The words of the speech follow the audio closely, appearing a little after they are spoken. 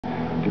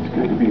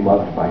good to be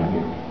loved by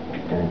you,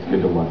 and it's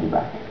good to love you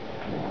back.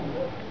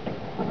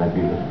 Let that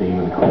be the theme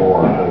and the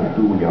core of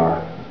who we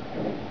are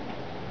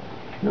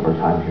and of our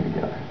time here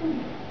together.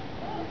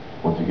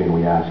 Once again,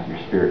 we ask your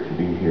Spirit to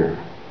be here,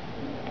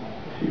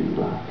 to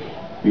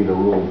be the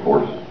ruling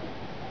force,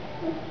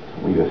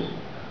 to lead us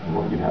in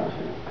what you'd have us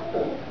do.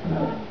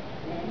 Amen.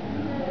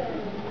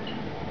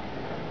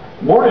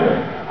 Morning.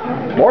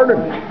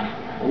 Morning.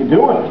 How you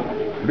doing?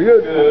 Pretty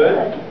good.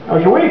 Good.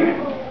 How's your week?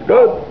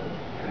 Good.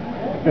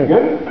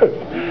 Good?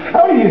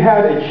 How many of you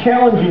had a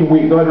challenging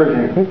week? Go ahead, raise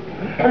your hand.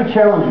 Had a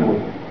challenging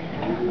week.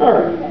 All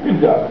right. Good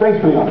job. Thanks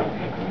for being honest.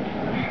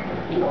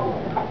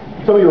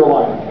 Some of you are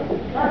lying.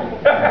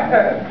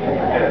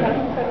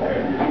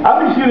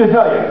 I'm just going to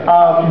tell you,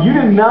 you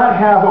did not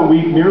have a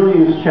week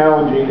nearly as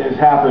challenging as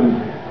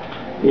happened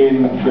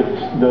in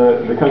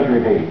the country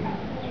of Haiti.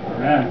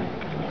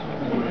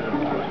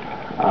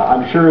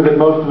 I'm sure that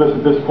most of us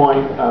at this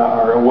point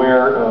are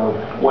aware of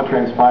what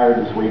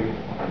transpired this week.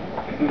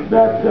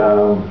 That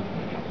a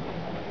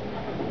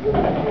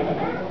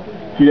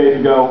few days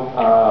ago,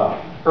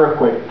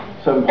 earthquake,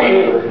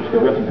 7.8 Richter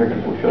scale. We have some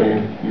pictures we'll show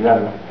you. You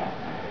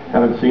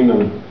haven't seen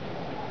them.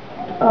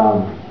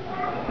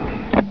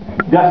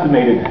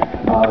 Decimated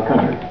the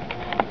country.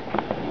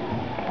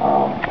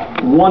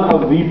 One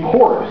of the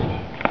poorest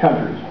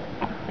countries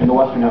in the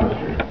Western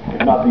Hemisphere,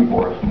 if not the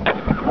poorest,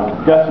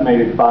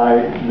 decimated by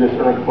this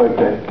earthquake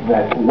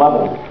that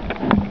leveled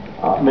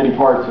many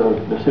parts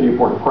of the city of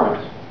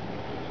Port-au-Prince,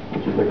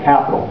 which is their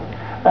capital.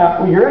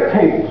 You're at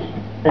tables,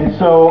 and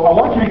so I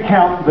want you to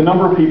count the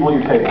number of people at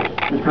your tables.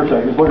 Just for a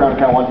second, just look around and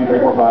count 1, 2, 3,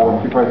 4, 5,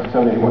 1, 2, 3, 4, 5, 6,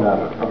 7, 8,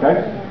 whatever, okay?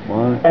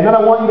 And then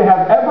I want you to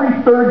have every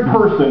third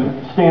person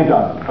stand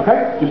up,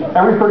 okay? Just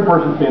every third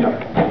person stand up.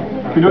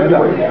 If you do it,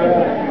 great.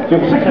 So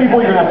you have 6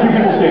 people, you're going to have 2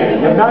 people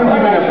standing. You have 9 people,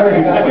 you're going to have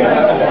 3 people standing.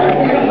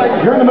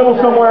 If you're in the middle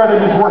somewhere, then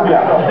just work it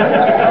out.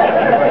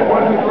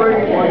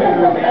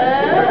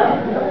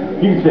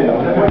 You can stand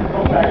up.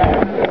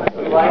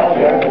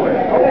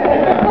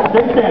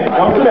 Stay standing.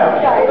 Don't sit down.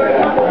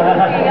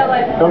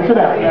 Don't sit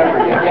down.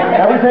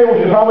 Every table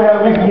should probably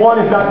have at least 1,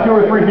 if not 2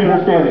 or 3 people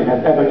standing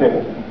at their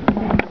table.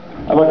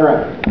 I look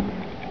around.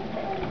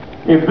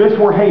 If this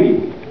were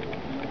Haiti,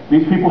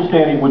 these people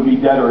standing would be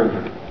dead or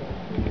injured.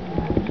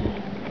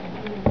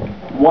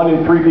 1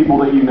 in 3 people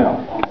that you know,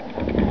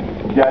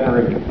 dead or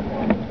injured.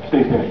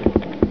 Stay standing.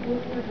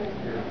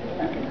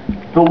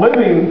 The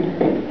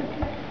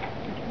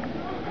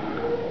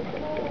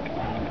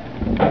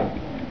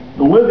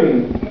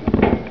living,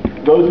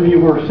 those of you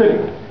who are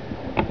sitting,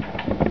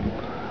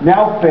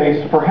 now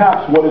face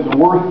perhaps what is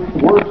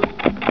worse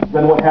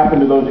than what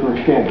happened to those who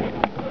are standing.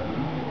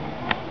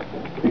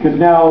 Because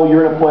now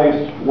you're in a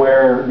place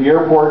where the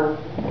airport,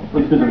 at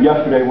least as of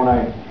yesterday when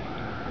I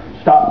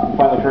stopped and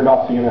finally turned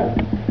off CNN,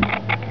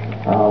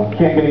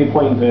 can't get any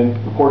planes in,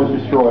 the port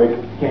is destroyed,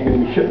 can't get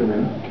any shipment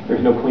in,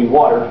 there's no clean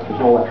water, there's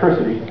no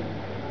electricity,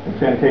 and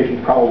sanitation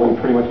is probably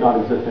pretty much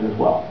non-existent as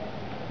well.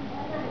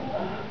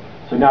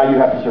 So now you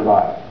have to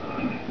survive.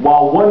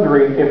 While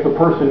wondering if the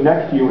person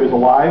next to you is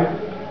alive,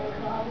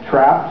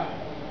 trapped,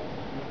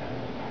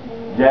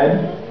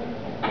 dead,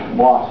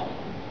 lost.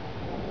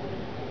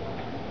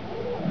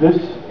 This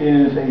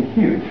is a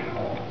huge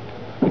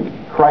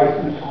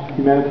crisis,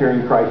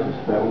 humanitarian crisis,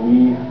 that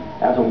we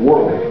as a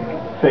world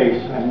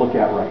face and look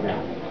at right now.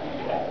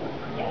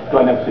 Go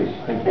ahead and have a seat.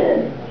 Thank you.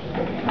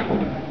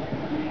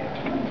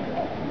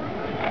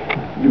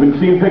 You've been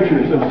seeing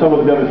pictures of some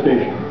of the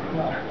devastation.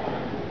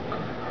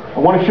 I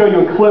want to show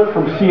you a clip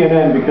from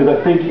CNN because I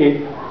think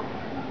it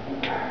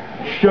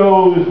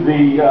shows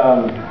the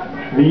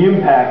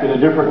impact in a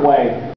different way.